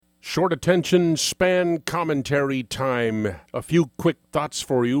Short attention span commentary time. A few quick thoughts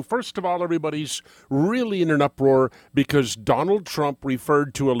for you. First of all, everybody's really in an uproar because Donald Trump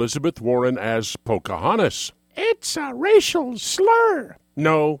referred to Elizabeth Warren as Pocahontas. It's a racial slur.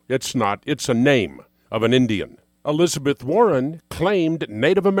 No, it's not. It's a name of an Indian. Elizabeth Warren claimed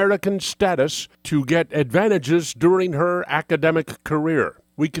Native American status to get advantages during her academic career.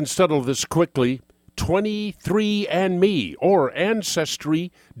 We can settle this quickly. 23andMe or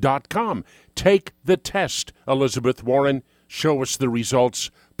Ancestry.com. Take the test, Elizabeth Warren. Show us the results.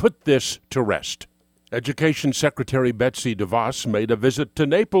 Put this to rest. Education Secretary Betsy DeVos made a visit to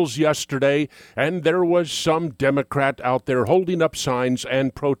Naples yesterday, and there was some Democrat out there holding up signs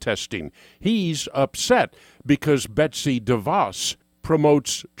and protesting. He's upset because Betsy DeVos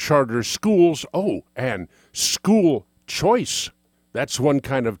promotes charter schools. Oh, and school choice. That's one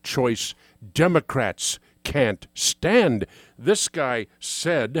kind of choice Democrats can't stand. This guy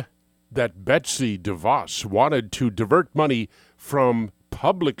said that Betsy DeVos wanted to divert money from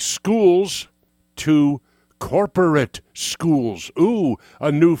public schools to corporate schools. Ooh,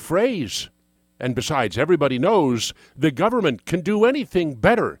 a new phrase. And besides, everybody knows the government can do anything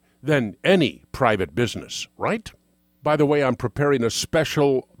better than any private business, right? By the way, I'm preparing a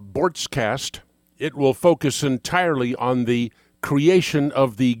special Bortzcast. It will focus entirely on the creation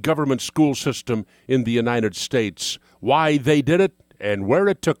of the government school system in the United States, why they did it, and where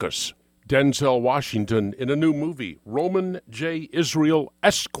it took us. Denzel Washington in a new movie, Roman J. Israel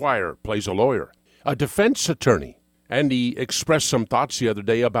Esquire, plays a lawyer, a defense attorney, and he expressed some thoughts the other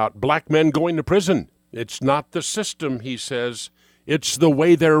day about black men going to prison. It's not the system, he says, it's the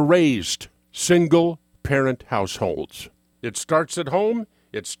way they're raised. Single-parent households. It starts at home.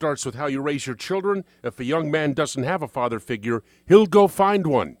 It starts with how you raise your children. If a young man doesn't have a father figure, he'll go find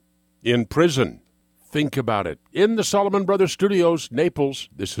one in prison. Think about it. In the Solomon Brothers Studios, Naples,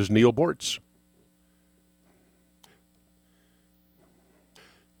 this is Neil Bortz.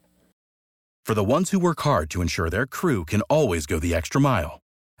 For the ones who work hard to ensure their crew can always go the extra mile,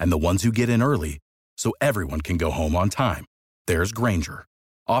 and the ones who get in early so everyone can go home on time, there's Grainger,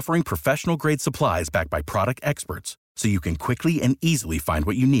 offering professional-grade supplies backed by product experts, so you can quickly and easily find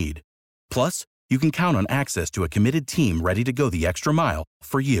what you need. Plus, you can count on access to a committed team ready to go the extra mile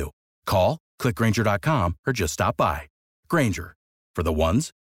for you. Call, click Grainger.com, or just stop by. Grainger, for the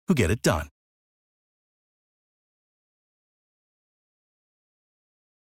ones who get it done.